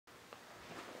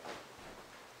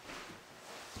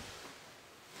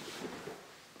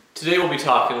Today we'll be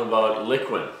talking about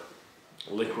Liquin.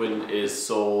 Liquin is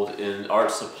sold in art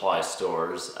supply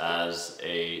stores as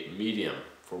a medium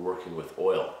for working with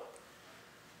oil.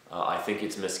 I think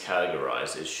it's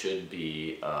miscategorized. It should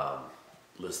be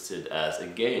listed as a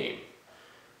game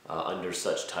under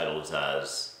such titles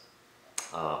as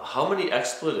how many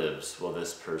expletives will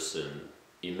this person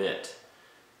emit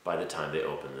by the time they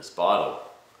open this bottle?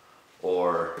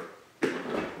 Or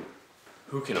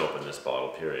who can open this bottle,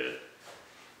 period.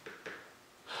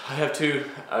 I have 2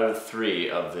 out of 3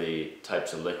 of the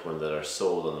types of Liquin that are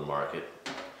sold on the market.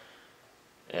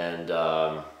 And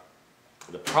the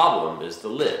problem is the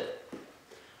lid.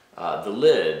 The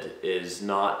lid is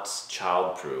not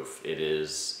child-proof, it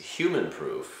is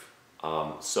human-proof.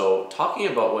 So talking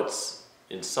about what's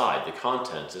inside, the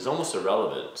contents, is almost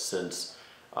irrelevant since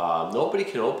nobody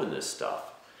can open this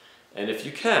stuff. And if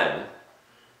you can,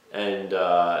 and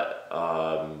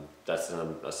that's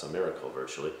a miracle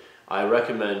virtually, I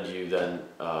recommend you then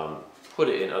put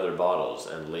it in other bottles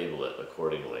and label it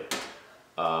accordingly.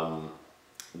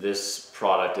 This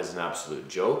product is an absolute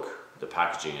joke. The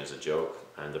packaging is a joke,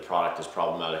 and the product is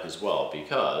problematic as well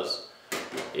because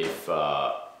if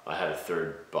I had a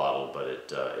 3rd bottle, but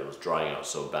it was drying out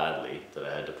so badly that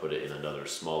I had to put it in another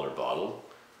smaller bottle.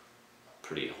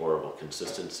 Pretty horrible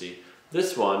consistency.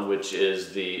 This one, which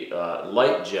is the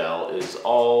light gel, is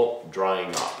all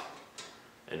drying up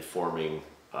and forming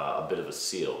a bit of a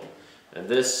seal. And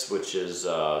this, which is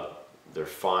their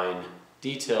fine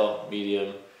detail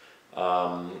medium,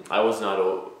 I was not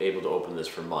able to open this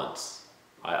for months.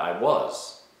 I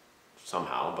was,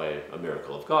 somehow, by a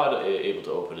miracle of God, able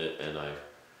to open it, and I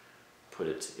put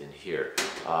it in here.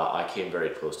 I came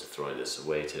very close to throwing this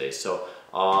away today. So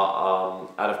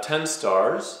out of 10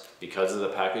 stars, because of the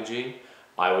packaging,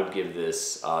 I would give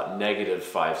this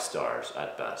 -5 stars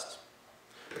at best.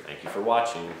 Thank you for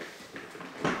watching.